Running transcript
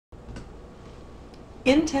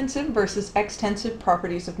Intensive versus extensive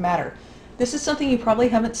properties of matter. This is something you probably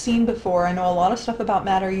haven't seen before. I know a lot of stuff about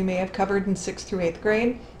matter you may have covered in 6th through 8th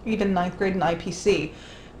grade, even 9th grade in IPC,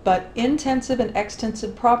 but intensive and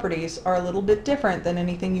extensive properties are a little bit different than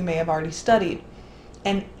anything you may have already studied.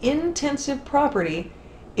 An intensive property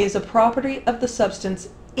is a property of the substance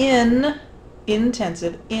in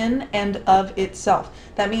and of itself.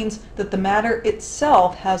 That means that the matter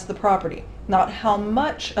itself has the property, not how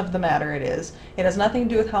much of the matter it is. It has nothing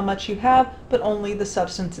to do with how much you have, but only the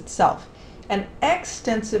substance itself. An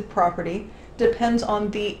extensive property depends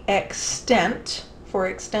on the extent, for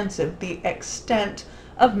extensive, the extent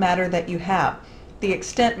of matter that you have. The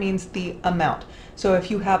extent means the amount. So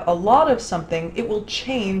if you have a lot of something, it will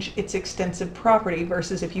change its extensive property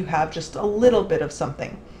versus if you have just a little bit of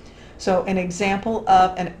something. So an example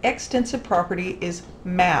of an extensive property is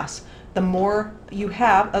mass. The more you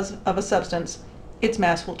have of a substance, its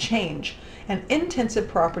mass will change. An intensive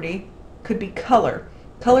property could be color.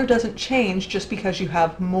 Color doesn't change just because you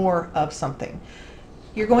have more of something.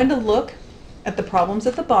 You're going to look at the problems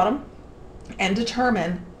at the bottom and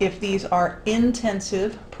determine if these are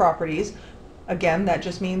intensive properties. Again, that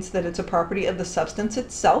just means that it's a property of the substance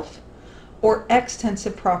itself, or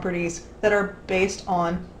extensive properties that are based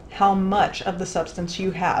on how much of the substance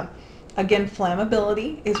you have. Again,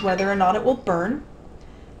 flammability is whether or not it will burn.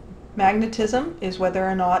 Magnetism is whether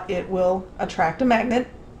or not it will attract a magnet.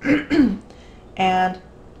 And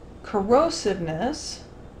corrosiveness,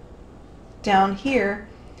 down here,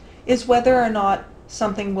 is whether or not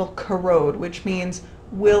something will corrode, which means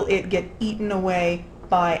will it get eaten away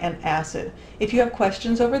by an acid. If you have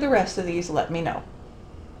questions over the rest of these, let me know.